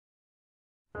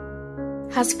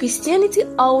Has Christianity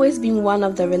always been one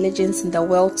of the religions in the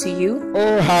world to you?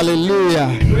 Oh,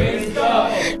 hallelujah. Praise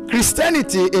God.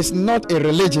 Christianity is not a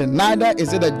religion, neither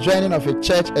is it a joining of a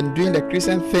church and doing the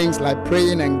Christian things like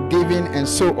praying and giving and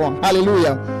so on.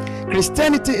 Hallelujah.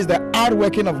 Christianity is the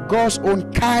outworking of God's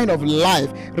own kind of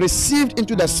life received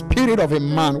into the spirit of a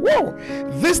man. Whoa!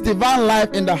 This divine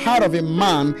life in the heart of a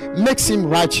man makes him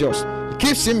righteous,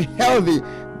 keeps him healthy,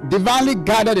 divinely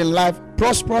guided in life,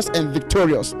 prosperous and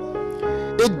victorious.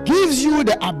 It gives you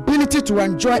the ability to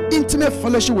enjoy intimate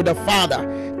fellowship with the Father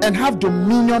and have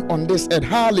dominion on this earth.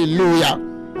 Hallelujah.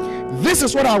 This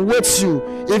is what awaits you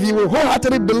if you will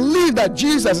wholeheartedly believe that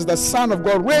Jesus is the Son of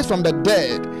God raised from the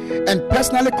dead and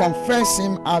personally confess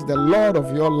Him as the Lord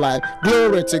of your life.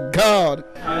 Glory to God.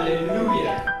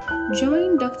 Hallelujah.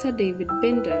 Join Dr. David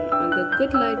Bindan on the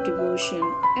Good Life Devotion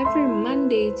every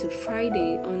Monday to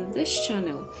Friday on this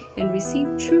channel and receive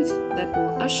truth that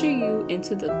will usher you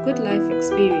into the good life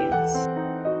experience.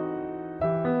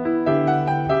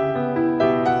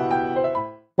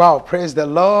 Wow, praise the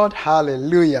Lord.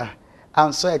 Hallelujah.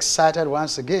 I'm so excited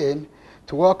once again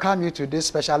to welcome you to this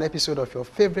special episode of your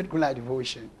favorite Good Life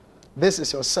Devotion. This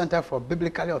is your center for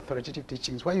biblically authoritative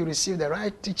teachings, where you receive the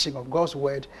right teaching of God's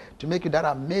word to make you that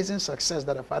amazing success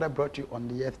that the Father brought you on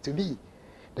the earth to be.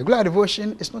 The Good Life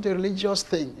Devotion is not a religious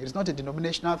thing. It is not a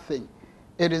denominational thing.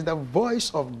 It is the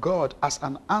voice of God as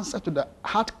an answer to the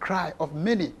heart cry of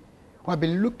many who have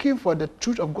been looking for the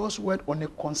truth of God's word on a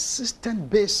consistent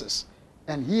basis.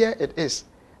 And here it is,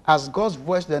 as God's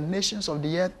voice to the nations of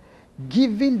the earth,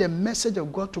 giving the message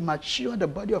of God to mature the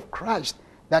body of Christ,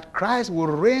 that Christ will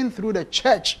reign through the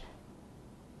church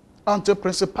until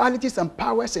principalities and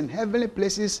powers in heavenly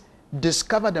places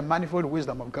discover the manifold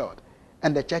wisdom of God,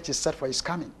 and the church is set for His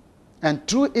coming. And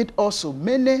through it also,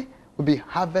 many will be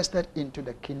harvested into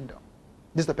the kingdom.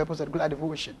 This is the purpose of the Good Life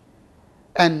Devotion.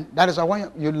 And that is why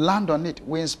when you land on it,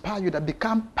 we inspire you to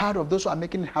become part of those who are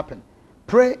making it happen.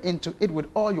 Pray into it with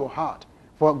all your heart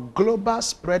for global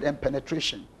spread and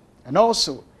penetration. And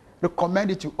also, recommend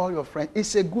it to all your friends.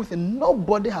 It's a good thing.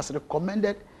 Nobody has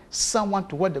recommended someone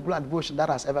to watch the Good Life Devotion that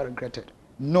has ever regretted.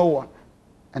 No one.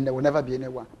 And there will never be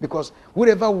anyone. Because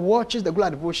whoever watches the Good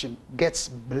Life Devotion gets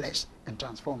blessed and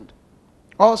transformed.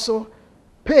 Also,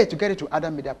 pay to get it to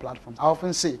other media platforms. I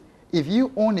often say, if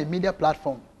you own a media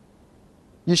platform,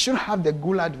 you should have the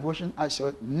Good Life Devotion as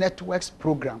your network's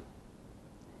program.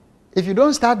 If you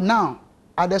don't start now,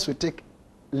 others will take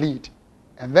lead.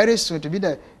 And very soon to be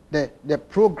the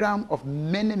program of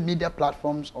many media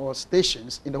platforms or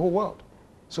stations in the whole world.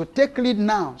 So take lead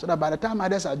now, so that by the time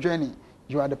others are joining,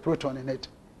 you are the proton in it.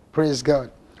 Praise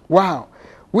God. Wow.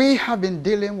 We have been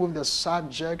dealing with the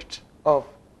subject of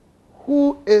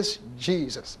who is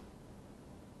Jesus.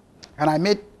 And I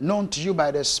made known to you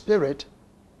by the Spirit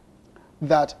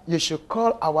that you should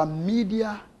call our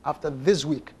media after this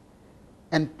week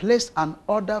and place an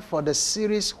order for the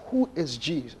series, Who is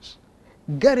Jesus?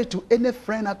 Get it to any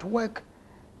friend at work,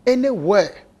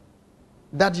 anywhere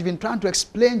that you've been trying to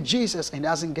explain Jesus and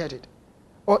doesn't get it.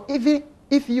 Or even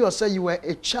if you yourself you were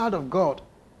a child of God,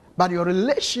 but your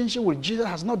relationship with Jesus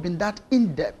has not been that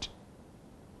in-depth,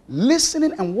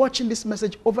 listening and watching this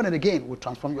message over and again will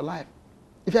transform your life.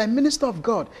 If you're a minister of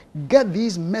God, get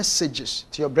these messages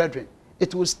to your brethren.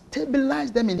 It will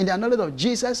stabilize them in their knowledge of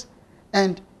Jesus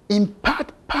and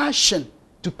impart passion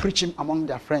to preach Him among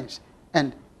their friends.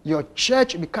 And your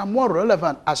church will become more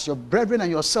relevant as your brethren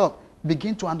and yourself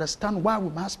begin to understand why we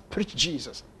must preach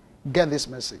Jesus. Get this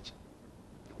message.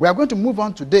 We are going to move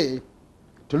on today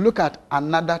to look at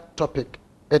another topic.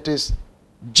 It is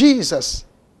Jesus,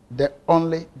 the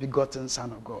only begotten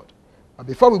Son of God. But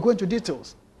before we go into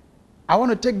details, I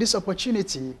want to take this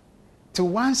opportunity to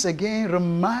once again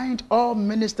remind all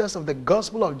ministers of the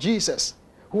gospel of Jesus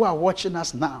who are watching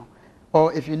us now,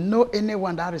 or if you know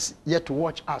anyone that is yet to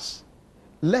watch us,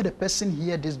 let the person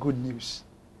hear this good news.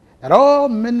 That all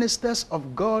ministers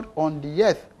of God on the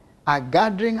earth are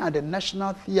gathering at the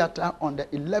National Theatre on the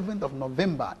 11th of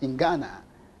November in Ghana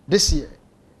this year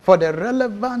for the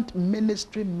Relevant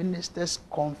Ministers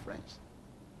Conference.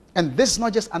 And this is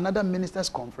not just another ministers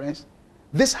conference.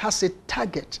 This has a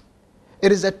target.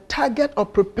 It is a target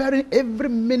of preparing every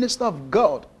minister of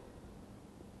God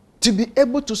to be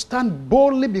able to stand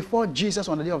boldly before Jesus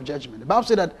on the day of judgment. The Bible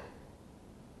says that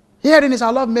herein is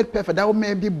our love made perfect, that we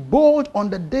may be bold on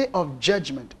the day of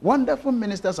judgment. Wonderful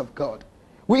ministers of God.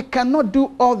 We cannot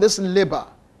do all this labor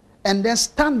and then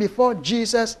stand before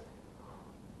Jesus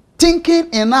thinking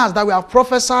in us that we have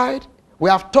prophesied, we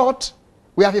have taught,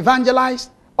 we have evangelized,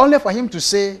 only for Him to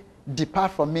say,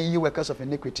 depart from me, you workers of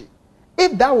iniquity.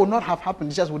 If that would not have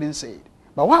happened, Jesus wouldn't say it.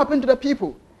 But what happened to the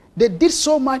people? They did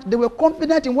so much, they were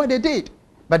confident in what they did,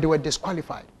 but they were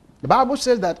disqualified. The Bible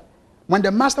says that when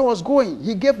the master was going,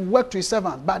 he gave work to his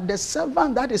servant. But the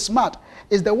servant that is smart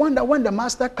is the one that when the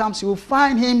master comes, you will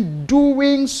find him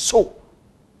doing so.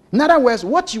 In other words,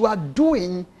 what you are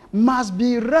doing must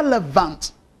be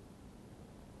relevant.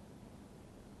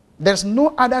 There's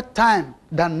no other time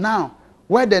than now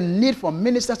where the need for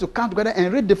ministers to come together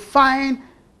and redefine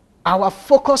our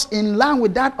focus in line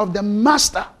with that of the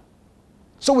master,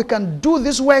 so we can do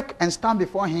this work and stand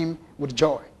before him with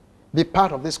joy. Be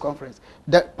part of this conference.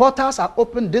 The portals are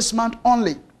open this month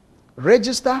only.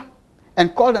 Register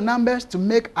and call the numbers to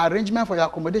make arrangement for your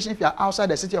accommodation if you are outside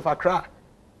the city of Accra.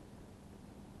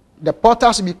 The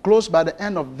portals will be closed by the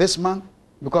end of this month,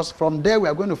 because from there we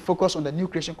are going to focus on the New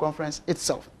Creation Conference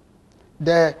itself.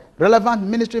 The relevant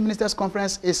ministers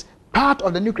conference is part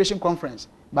of the New Creation Conference,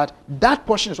 but that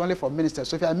portion is only for ministers.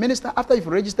 So if you're a minister, after you've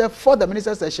registered for the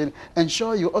minister session,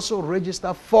 ensure you also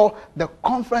register for the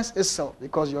conference itself,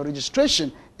 because your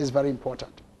registration is very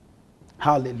important.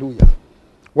 Hallelujah.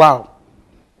 Wow.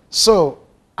 So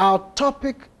our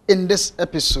topic in this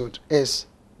episode is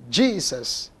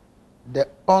Jesus, the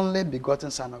only begotten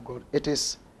Son of God. It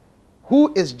is,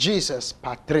 who is Jesus,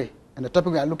 part 3. And the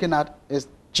topic we are looking at is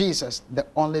Jesus, the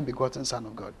only begotten Son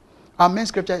of God. Our main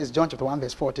scripture is John chapter 1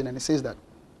 verse 14, and it says that,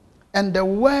 and the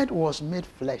word was made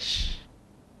flesh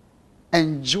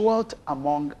and dwelt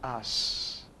among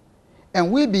us,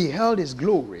 and we beheld his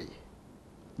glory,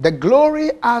 the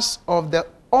glory as of the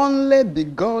only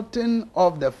begotten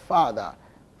of the Father,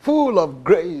 full of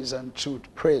grace and truth.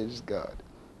 Praise God.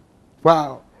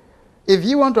 Wow. If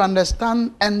you want to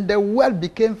understand, and the word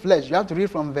became flesh, you have to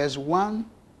read from verse 1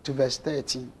 to verse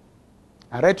 13.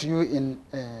 I read to you in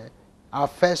our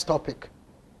first topic.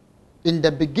 In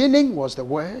the beginning was the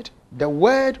Word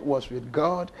was with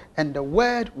God, and the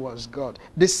Word was God.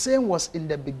 The same was in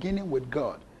the beginning with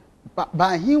God. But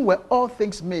by him were all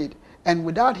things made, and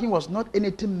without him was not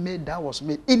anything made that was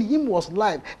made. In him was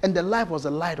life, and the life was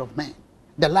the light of men.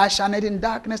 The light shined in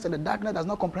darkness, and the darkness does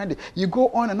not comprehend it. You go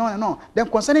on and on and on. Then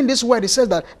concerning this word, it says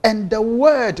that, and the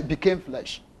Word became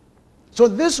flesh. So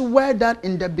this word that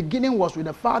in the beginning was with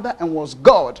the Father and was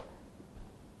God,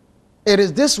 it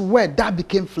is this word that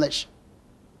became flesh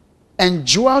and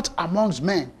dwelt amongst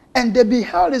men, and they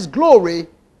beheld his glory.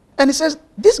 And it says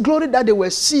this glory that they were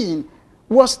seeing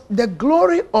was the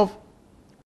glory of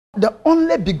the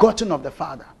only begotten of the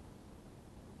Father.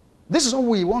 This is what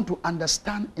we want to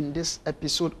understand in this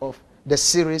episode of the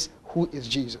series, Who is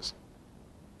Jesus?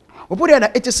 We put it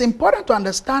that it is important to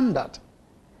understand that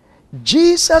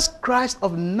Jesus Christ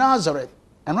of Nazareth,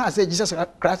 and when I say Jesus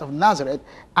Christ of Nazareth,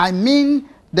 I mean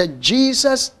the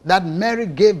Jesus that Mary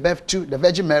gave birth to, the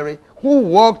Virgin Mary, who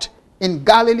walked in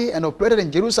Galilee and operated in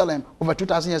Jerusalem over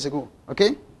 2,000 years ago.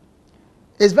 Okay?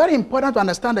 It's very important to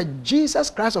understand that Jesus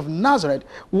Christ of Nazareth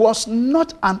was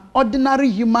not an ordinary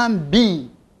human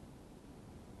being,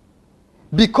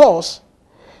 because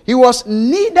he was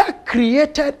neither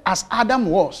created as Adam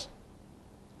was,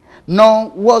 nor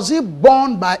was he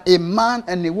born by a man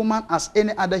and a woman as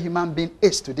any other human being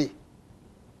is today.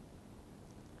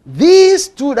 These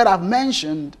two that I've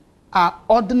mentioned are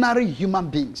ordinary human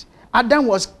beings. Adam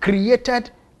was created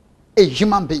a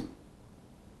human being.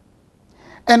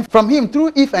 And from him,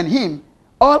 through Eve and him,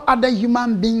 all other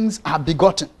human beings are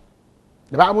begotten.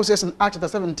 The Bible says in Acts chapter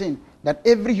 17 that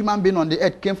every human being on the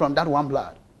earth came from that one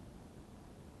blood.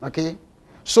 Okay?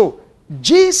 So,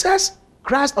 Jesus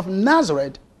Christ of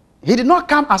Nazareth, he did not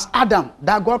come as Adam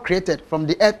that God created from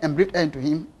the earth and breathed air into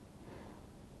him.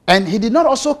 And he did not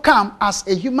also come as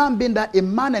a human being that a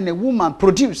man and a woman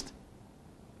produced.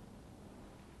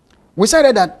 We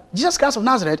said that Jesus Christ of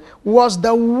Nazareth was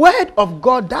the Word of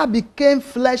God that became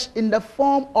flesh in the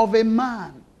form of a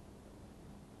man.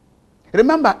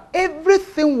 Remember,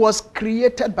 everything was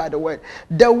created by the Word.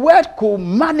 The Word could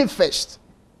manifest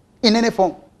in any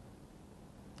form.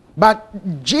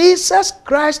 But Jesus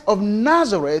Christ of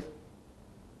Nazareth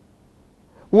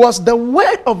was the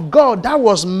Word of God that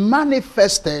was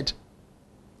manifested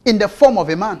in the form of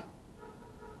a man.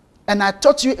 And I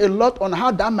taught you a lot on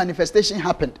how that manifestation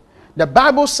happened. The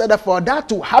Bible said that for that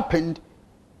to happen,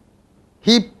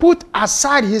 he put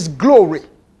aside his glory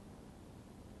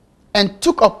and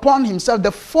took upon himself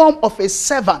the form of a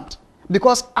servant.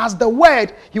 Because as the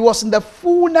Word, he was in the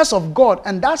fullness of God,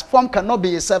 and that form cannot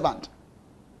be a servant.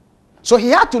 So he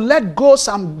had to let go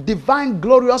some divine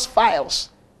glorious files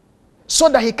so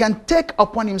that he can take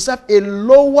upon himself a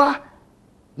lower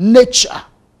nature,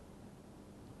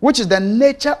 which is the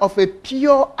nature of a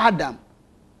pure Adam,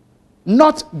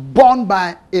 not born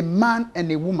by a man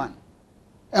and a woman.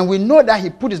 And we know that he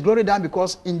put his glory down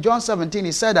because in John 17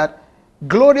 he said that,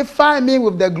 glorify me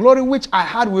with the glory which I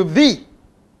had with thee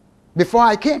before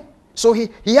I came. So he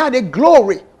had a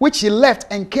glory which he left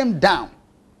and came down.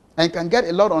 And you can get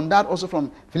a lot on that also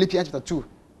from Philippians chapter 2.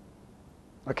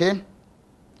 Okay?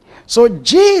 So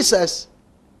Jesus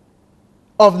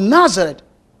of Nazareth,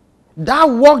 that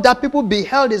work that people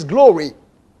beheld his glory,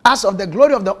 as of the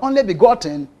glory of the only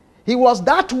begotten, he was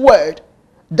that word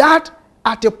that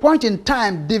at a point in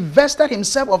time divested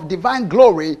himself of divine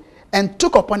glory and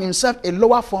took upon himself a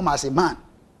lower form as a man.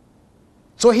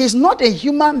 So he's not a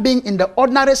human being in the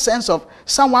ordinary sense of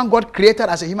someone God created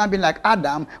as a human being like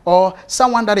Adam, or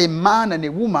someone that a man and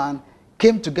a woman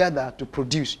came together to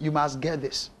produce. You must get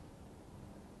this.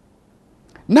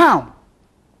 Now,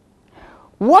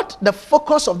 what the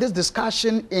focus of this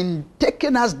discussion in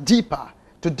taking us deeper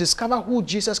to discover who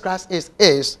Jesus Christ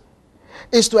is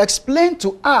to explain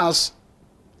to us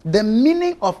the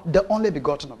meaning of the only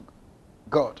begotten of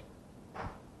God.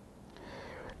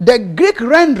 The Greek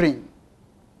rendering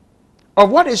of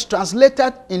what is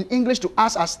translated in English to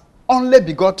us as only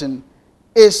begotten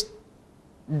is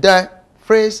the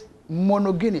phrase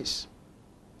monogenes.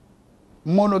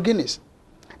 Monogenes.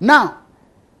 Now,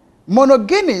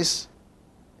 monogenes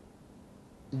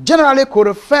generally could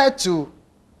refer to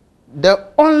the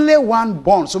only one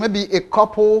born. So maybe a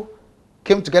couple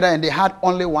came together and they had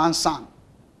only one son.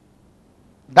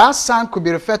 That son could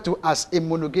be referred to as a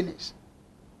monogenes.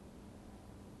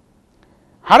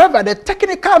 However, the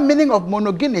technical meaning of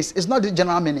monogenes is not the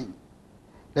general meaning.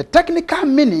 The technical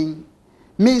meaning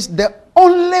means the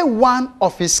only one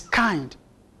of his kind.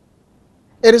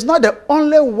 It is not the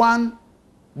only one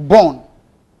born.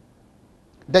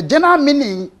 The general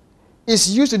meaning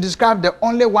is used to describe the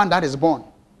only one that is born.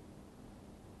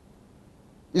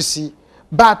 You see,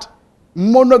 but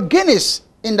monogenes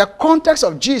in the context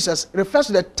of Jesus refers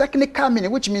to the technical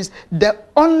meaning, which means the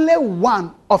only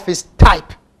one of his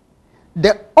type.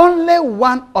 The only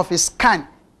one of his kind.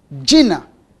 Genus.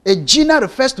 A genus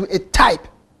refers to a type,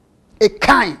 a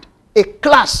kind, a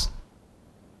class.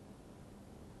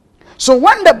 So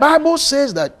when the Bible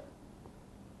says that,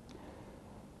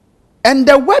 and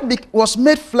the word was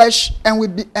made flesh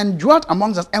and dwelt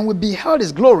amongst us, and we beheld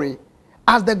his glory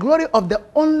as the glory of the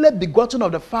only begotten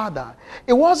of the Father.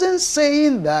 It wasn't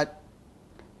saying that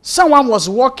someone was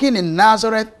walking in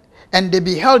Nazareth and they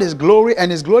beheld his glory, and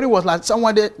his glory was like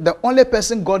someone, the only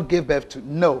person God gave birth to.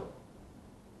 No.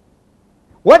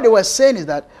 What they were saying is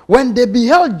that when they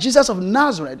beheld Jesus of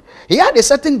Nazareth, he had a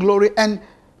certain glory, and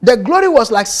the glory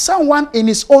was like someone in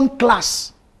his own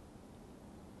class.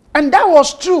 And that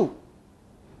was true.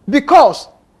 Because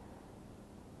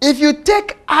if you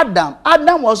take Adam,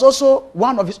 Adam was also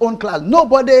one of his own class.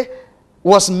 Nobody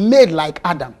was made like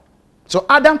Adam. So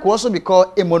Adam could also be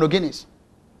called a monogenes.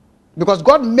 Because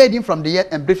God made him from the earth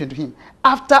and breathed into him.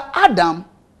 After Adam,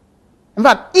 in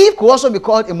fact, Eve could also be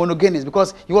called a monogenes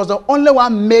because he was the only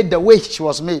one made the way she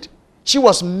was made. She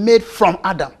was made from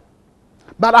Adam.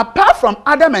 But apart from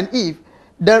Adam and Eve,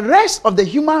 the rest of the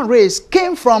human race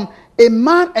came from a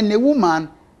man and a woman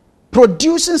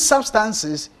producing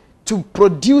substances to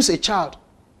produce a child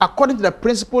according to the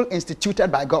principle instituted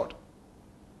by God.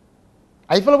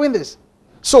 Are you following this?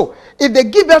 So, if they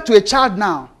give birth to a child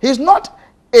now, he's not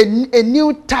a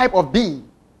new type of being,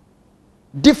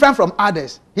 different from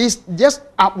others. He's just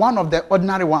one of the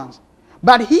ordinary ones.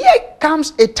 But here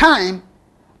comes a time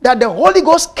that the Holy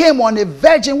Ghost came on a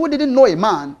virgin who didn't know a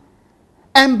man,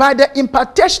 and by the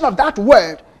impartation of that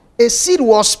word, a seed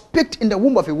was picked in the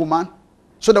womb of a woman.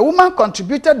 So the woman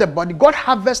contributed the body. God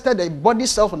harvested the body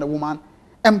cell from the woman,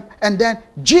 and then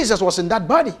Jesus was in that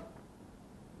body.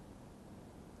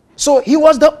 So he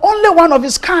was the only one of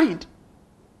his kind.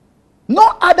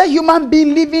 No other human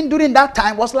being living during that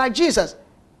time was like Jesus.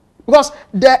 Because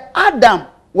the Adam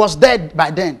was dead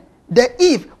by then. The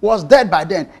Eve was dead by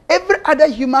then. Every other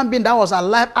human being that was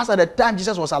alive as at the time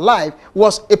Jesus was alive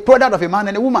was a product of a man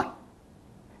and a woman.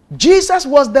 Jesus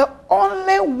was the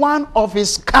only one of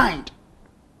his kind.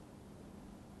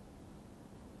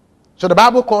 So the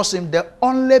Bible calls him the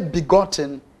only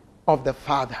begotten of the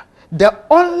Father. The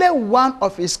only one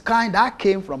of his kind that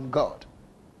came from God.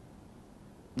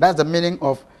 That's the meaning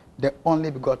of the only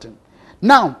begotten.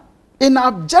 Now, in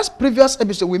our just previous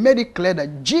episode, we made it clear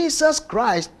that Jesus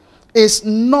Christ is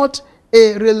not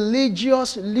a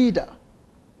religious leader.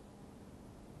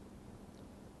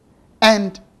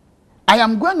 And I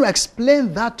am going to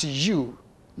explain that to you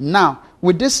now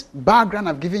with this background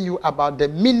I've given you about the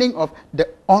meaning of the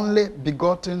only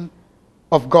begotten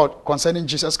of God concerning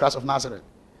Jesus Christ of Nazareth.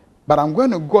 But I'm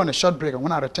going to go on a short break, and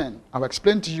when I return, I'll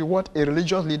explain to you what a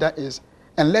religious leader is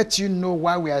and let you know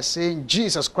why we are saying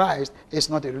Jesus Christ is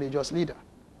not a religious leader.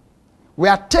 We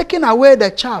are taking away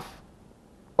the chaff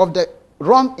of the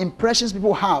wrong impressions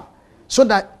people have so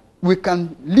that we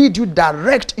can lead you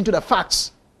direct into the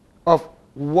facts of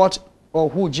what or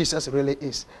who Jesus really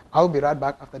is. I'll be right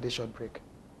back after this short break.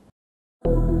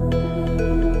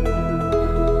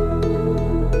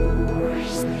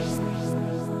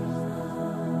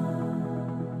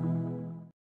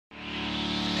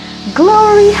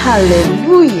 Glory,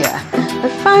 hallelujah! The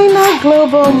Final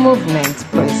Global Movement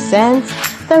presents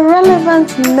the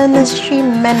Relevant Ministry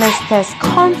Ministers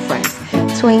Conference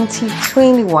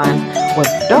 2021 with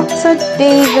Dr.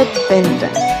 David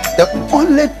Bindan. The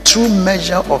only true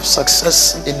measure of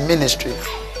success in ministry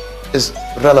is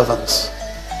relevance.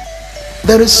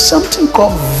 There is something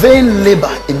called vain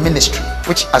labor in ministry,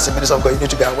 which as a minister of God you need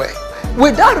to be aware.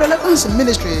 Without relevance in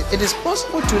ministry, it is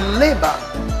possible to labor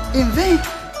in vain.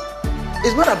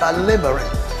 It's not about laboring.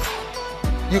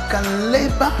 You can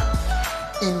labor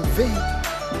in vain.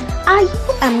 Are you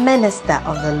a minister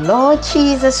of the Lord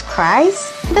Jesus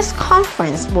Christ? This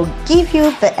conference will give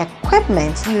you the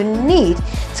equipment you need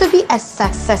to be a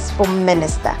successful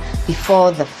minister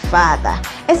before the Father.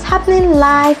 It's happening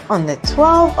live on the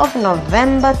 12th of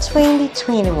November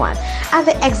 2021 at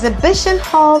the Exhibition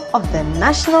Hall of the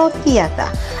National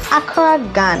Theatre, Accra,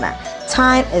 Ghana.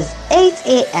 Time is 8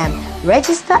 a.m.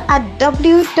 Register at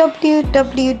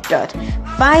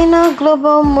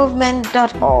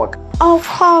www.finalglobalmovement.org or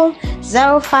call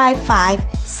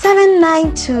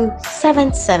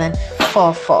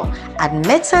 055-792-7744.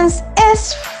 Admittance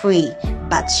is free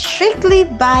but strictly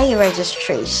by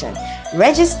registration.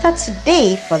 Register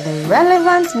today for the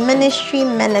Relevant Ministry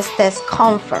Ministers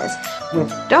Conference with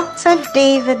Dr.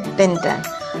 David Bindan.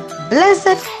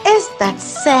 Blessed is that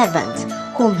servant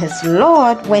whom his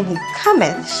Lord, when he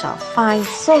cometh, shall find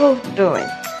so doing.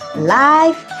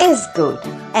 Life is good.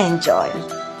 Enjoy.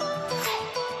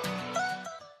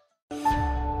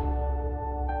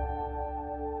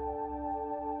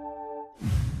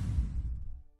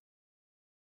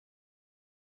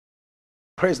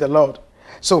 Praise the Lord.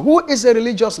 So who is a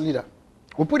religious leader?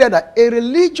 We put it that a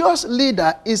religious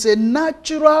leader is a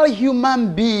natural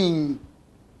human being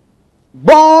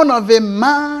born of a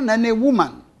man and a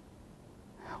woman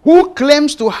who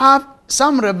claims to have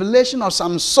some revelation of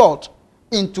some sort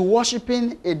into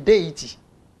worshiping a deity,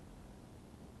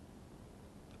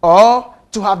 or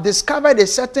to have discovered a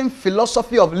certain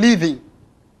philosophy of living.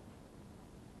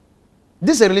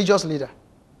 This is a religious leader.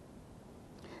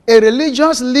 A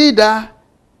religious leader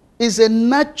is a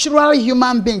natural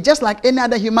human being, just like any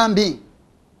other human being,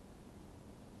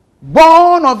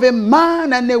 born of a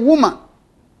man and a woman.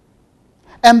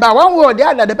 And by one way or the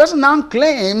other, the person now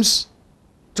claims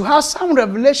to have some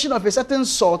revelation of a certain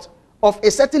sort, of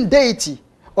a certain deity,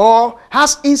 or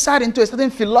has insight into a certain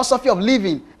philosophy of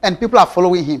living, and people are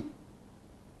following him.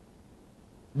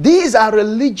 These are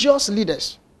religious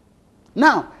leaders.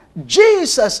 Now,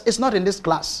 Jesus is not in this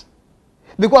class,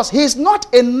 because he is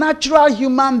not a natural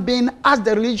human being as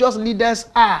the religious leaders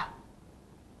are.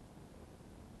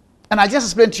 And I just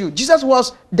explained to you, Jesus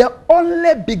was the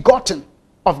only begotten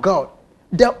of God,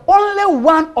 the only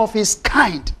one of his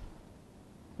kind.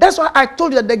 That's why I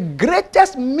told you that the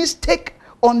greatest mistake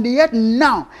on the earth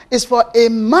now is for a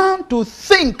man to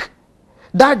think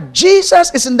that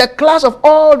Jesus is in the class of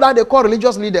all that they call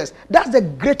religious leaders. That's the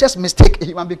greatest mistake a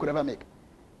human being could ever make.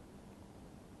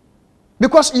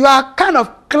 Because you are kind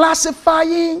of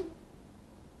classifying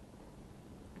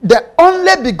the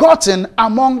only begotten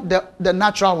among the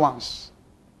natural ones.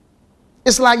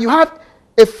 It's like you have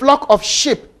a flock of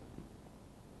sheep,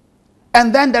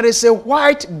 and then there is a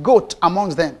white goat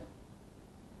amongst them,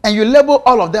 and you label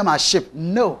all of them as sheep.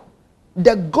 No,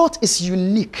 the goat is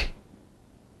unique.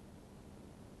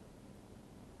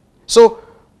 So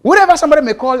whatever somebody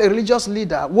may call a religious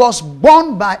leader was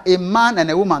born by a man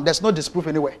and a woman. There's no disproof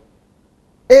anywhere.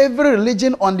 Every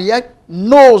religion on the earth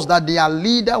knows that their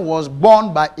leader was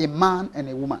born by a man and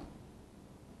a woman.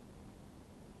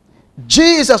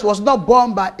 Jesus was not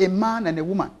born by a man and a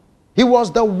woman. He was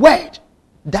the Word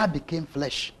that became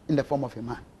flesh in the form of a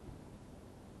man.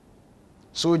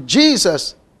 So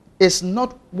Jesus is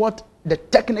not what the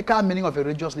technical meaning of a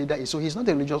religious leader is. So he's not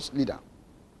a religious leader.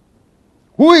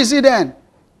 Who is he then?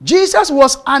 Jesus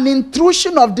was an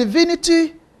intrusion of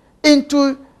divinity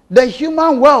into the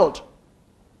human world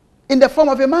in the form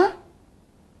of a man.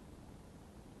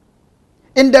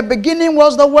 In the beginning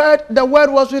was the Word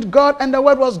was with God, and the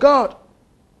Word was God.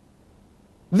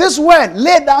 This Word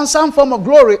laid down some form of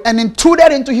glory and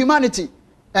intruded into humanity,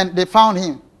 and they found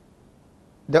him,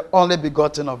 the only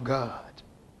begotten of God.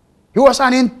 He was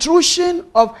an intrusion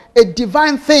of a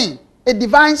divine thing, a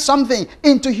divine something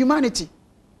into humanity.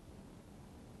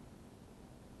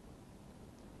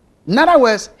 In other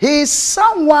words, he is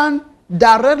someone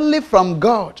directly from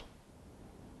God.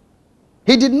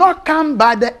 He did not come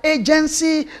by the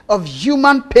agency of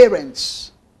human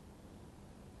parents.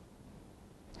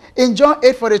 In John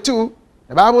 8:42,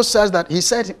 the Bible says that he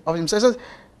said of himself,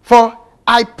 "For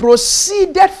I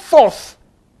proceeded forth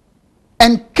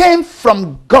and came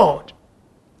from God.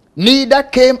 Neither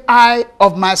came I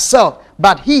of myself,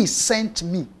 but he sent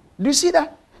me." Do you see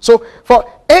that? So for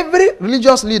every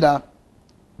religious leader,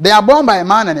 they are born by a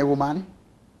man and a woman.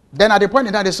 Then at the point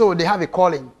in time they say, they have a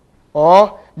calling.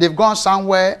 Or they've gone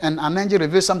somewhere and an angel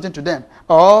reveals something to them.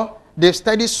 Or they've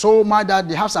studied so much that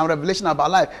they have some revelation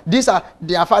about life. These are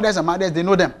their fathers and mothers, they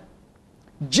know them.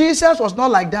 Jesus was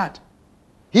not like that.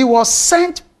 He was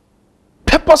sent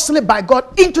purposely by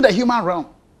God into the human realm.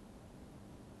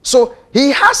 So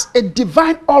he has a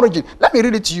divine origin. Let me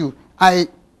read it to you. I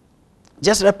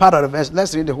just read part of the verse.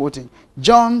 Let's read the whole thing.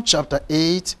 John chapter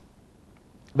 8,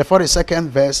 the 42nd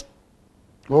verse.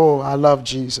 Oh, I love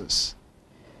Jesus.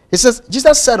 He says,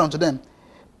 Jesus said unto them,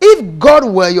 "If God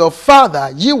were your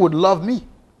father, ye would love me.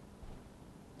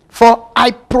 For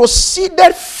I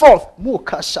proceeded forth."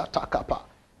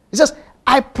 He says,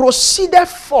 "I proceeded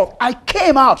forth." I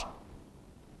came out.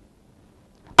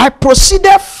 I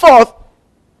proceeded forth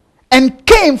and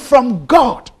came from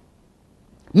God.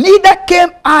 Neither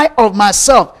came I of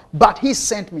myself, but he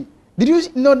sent me. Did you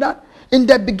know that? In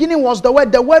the beginning was the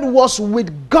Word was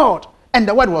with God, and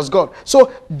the Word was God.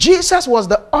 So Jesus was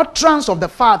the utterance of the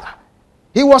Father.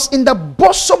 He was in the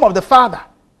bosom of the Father.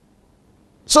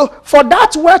 So for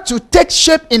that word to take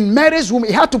shape in Mary's womb,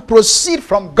 it had to proceed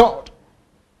from God.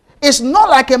 It's not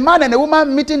like a man and a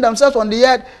woman meeting themselves on the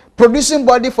earth, producing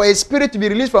body for a spirit to be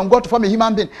released from God to form a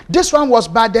human being. This one was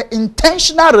by the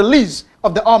intentional release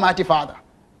of the Almighty Father.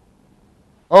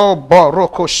 Oh,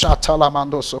 Baroko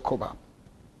Shatalamando Sokoba.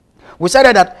 We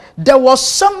said that there was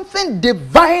something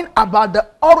divine about the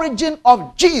origin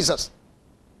of Jesus.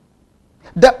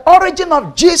 The origin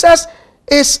of Jesus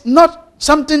is not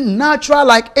something natural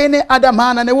like any other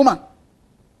man and a woman.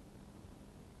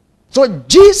 So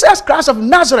Jesus Christ of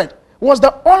Nazareth was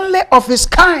the only of his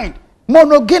kind,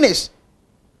 monogenes.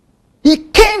 He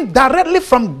came directly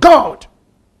from God.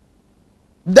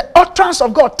 The utterance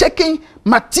of God, taking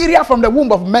material from the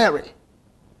womb of Mary.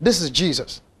 This is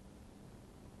Jesus.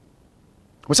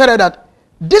 We said that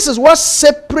this is what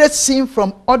separates him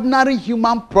from ordinary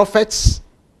human prophets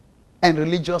and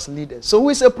religious leaders. So who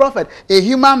is a prophet? A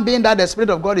human being that the Spirit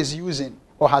of God is using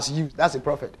or has used. That's a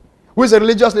prophet. Who is a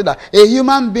religious leader? A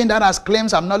human being that has claimed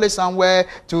some knowledge somewhere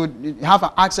to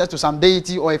have access to some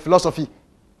deity or a philosophy.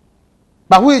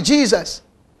 But who is Jesus?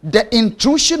 The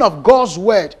intrusion of God's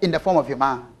word in the form of a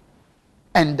man.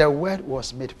 And the word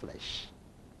was made flesh.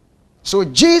 So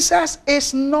Jesus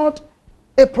is not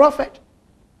a prophet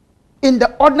in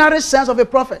the ordinary sense of a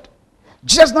prophet.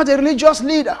 Jesus is not a religious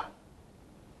leader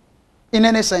in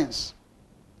any sense.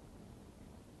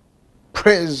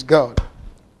 Praise God.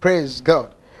 Praise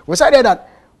God. We said that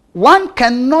one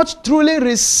cannot truly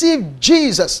receive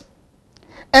Jesus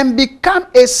and become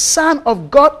a son of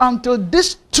God until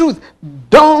this truth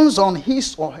dawns on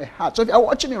his or her heart. So if you are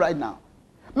watching me right now,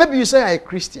 maybe you say you're a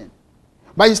Christian,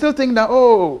 but you still think that,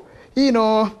 oh, you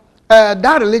know,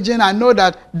 that religion, I know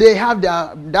that they have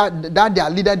their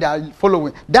leader they are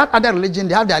following. That other religion,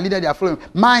 they have their leader they are following.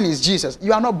 Mine is Jesus.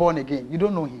 You are not born again. You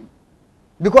don't know him.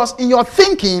 Because in your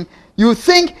thinking, you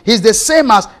think he's the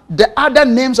same as the other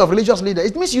names of religious leaders.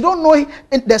 It means you don't know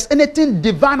there's anything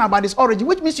divine about his origin,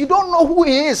 which means you don't know who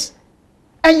he is.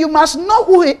 And you must know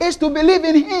who he is to believe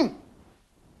in him.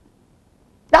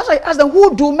 That's why I asked them,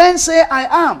 who do men say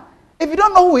I am? If you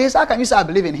don't know who he is, how can you say I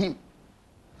believe in him?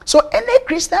 So any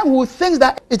Christian who thinks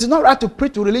that it is not right to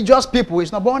preach to religious people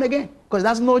is not born again, because he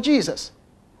doesn't know Jesus.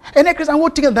 Any Christian who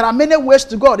thinks there are many ways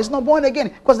to God is not born again,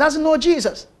 because he doesn't know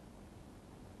Jesus.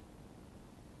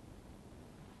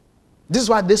 This is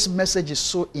why this message is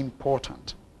so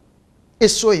important.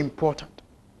 It's so important.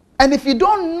 And if you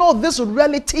don't know this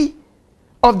reality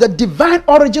of the divine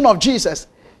origin of Jesus,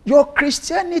 your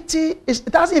Christianity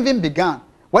it hasn't even begun.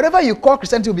 Whatever you call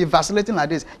Christianity will be vacillating like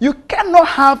this. You cannot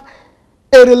have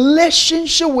a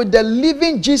relationship with the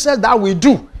living Jesus that we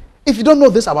do if you don't know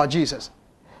this about Jesus.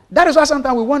 That is why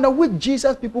sometimes we wonder which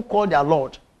Jesus people call their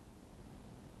Lord.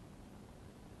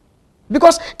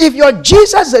 Because if your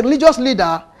Jesus is a religious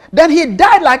leader, then he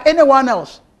died like anyone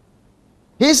else.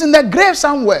 He's in the grave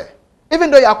somewhere.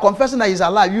 Even though you are confessing that he's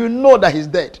alive, you know that he's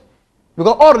dead.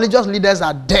 Because all religious leaders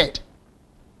are dead.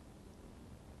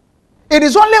 It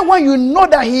is only when you know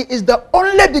that he is the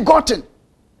only begotten.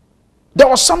 There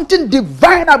was something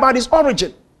divine about his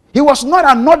origin. He was not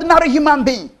an ordinary human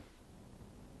being.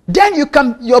 Then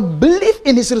your belief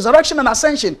in his resurrection and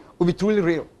ascension will be truly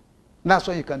real. That's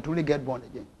when you can truly get born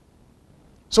again.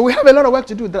 So we have a lot of work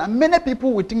to do. There are many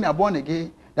people who think they are born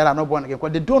again that are not born again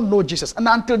because they don't know Jesus. And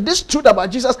until this truth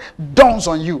about Jesus dawns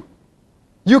on you,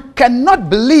 you cannot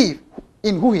believe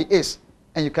in who he is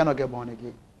and you cannot get born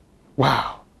again.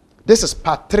 Wow. This is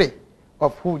part 3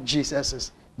 of who Jesus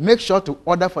is. Make sure to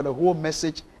order for the whole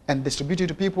message and distribute it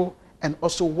to people, and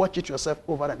also watch it yourself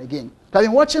over and again. Have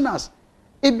been watching us.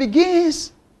 It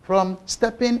begins from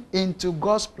stepping into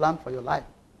God's plan for your life.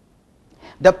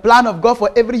 The plan of God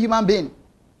for every human being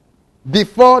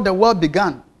before the world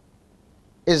began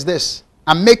is this: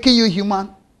 I'm making you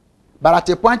human, but at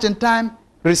a point in time,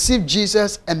 receive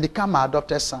Jesus and become my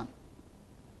adopted son.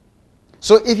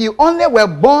 So if you only were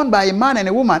born by a man and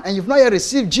a woman and you've not yet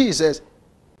received Jesus,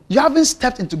 you haven't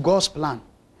stepped into God's plan.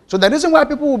 So the reason why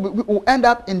people will end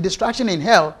up in destruction in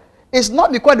hell is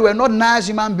not because they were not nice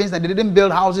human beings and they didn't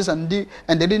build houses and they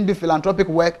didn't do philanthropic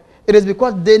work. It is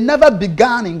because they never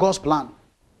began in God's plan.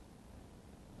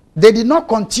 They did not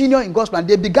continue in God's plan.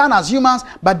 They began as humans,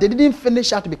 but they didn't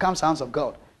finish out to become sons of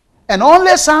God. And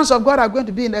only sons of God are going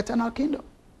to be in the eternal kingdom.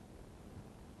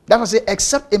 That was it.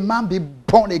 Except a man be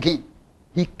born again,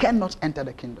 he cannot enter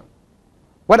the kingdom.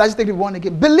 What does it take to be born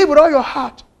again? Believe with all your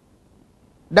heart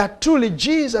that truly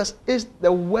Jesus is the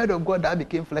word of God that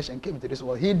became flesh and came into this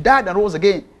world. He died and rose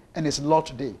again and is Lord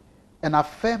today. And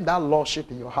affirm that lordship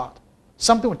in your heart.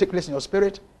 Something will take place in your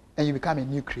spirit and you become a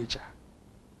new creature.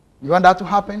 You want that to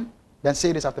happen? Then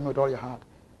say this after me with all your heart.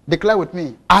 Declare with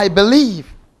me, I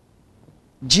believe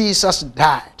Jesus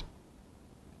died.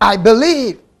 I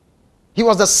believe he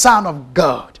was the Son of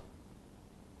God.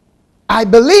 I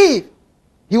believe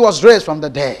he was raised from the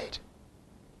dead.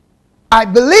 I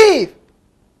believe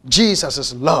Jesus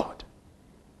is Lord.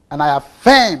 And I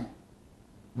affirm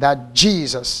that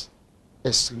Jesus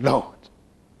is Lord.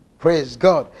 Praise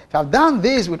God. If you have done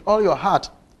this with all your heart,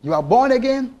 you are born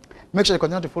again. Make sure you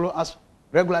continue to follow us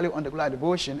regularly on the Good Life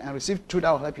Devotion and receive truth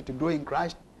that will help you to grow in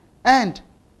Christ. And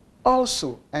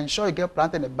also ensure you get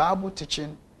planted in a Bible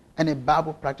teaching and a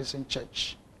Bible practicing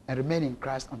church and remain in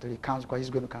Christ until he comes, because he's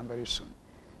going to come very soon.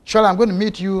 Surely I'm going to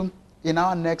meet you in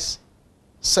our next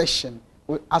session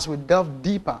as we delve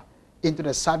deeper into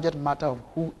the subject matter of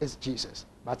who is Jesus.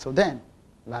 But till then,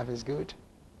 life is good.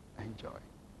 Enjoy.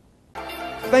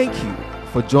 Thank you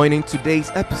for joining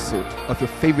today's episode of your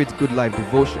favorite Good Life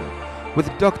Devotion with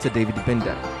Dr. David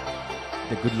Bindan.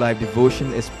 The Good Life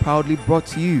Devotion is proudly brought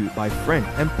to you by friends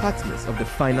and partners of the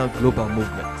Final Global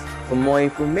Movement. For more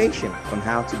information on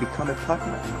how to become a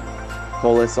partner,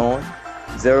 call us on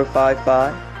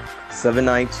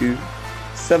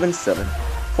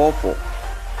 055-792-7744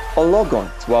 or log on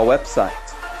to our website,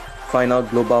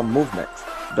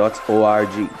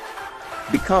 finalglobalmovement.org.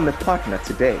 Become a partner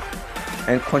today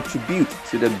and contribute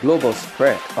to the global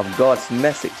spread of God's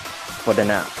message for the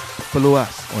now. Follow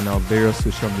us on our various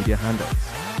social media handles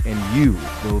and you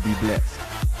will be blessed.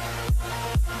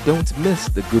 Don't miss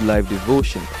the Good Life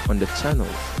Devotion on the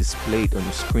channels displayed on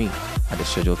your screen at the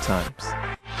scheduled times.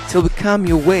 Till we come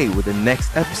your way with the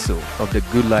next episode of the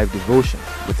Good Life Devotion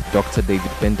with Dr.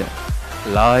 David Bindan.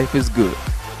 Life is good.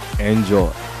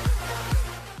 Enjoy.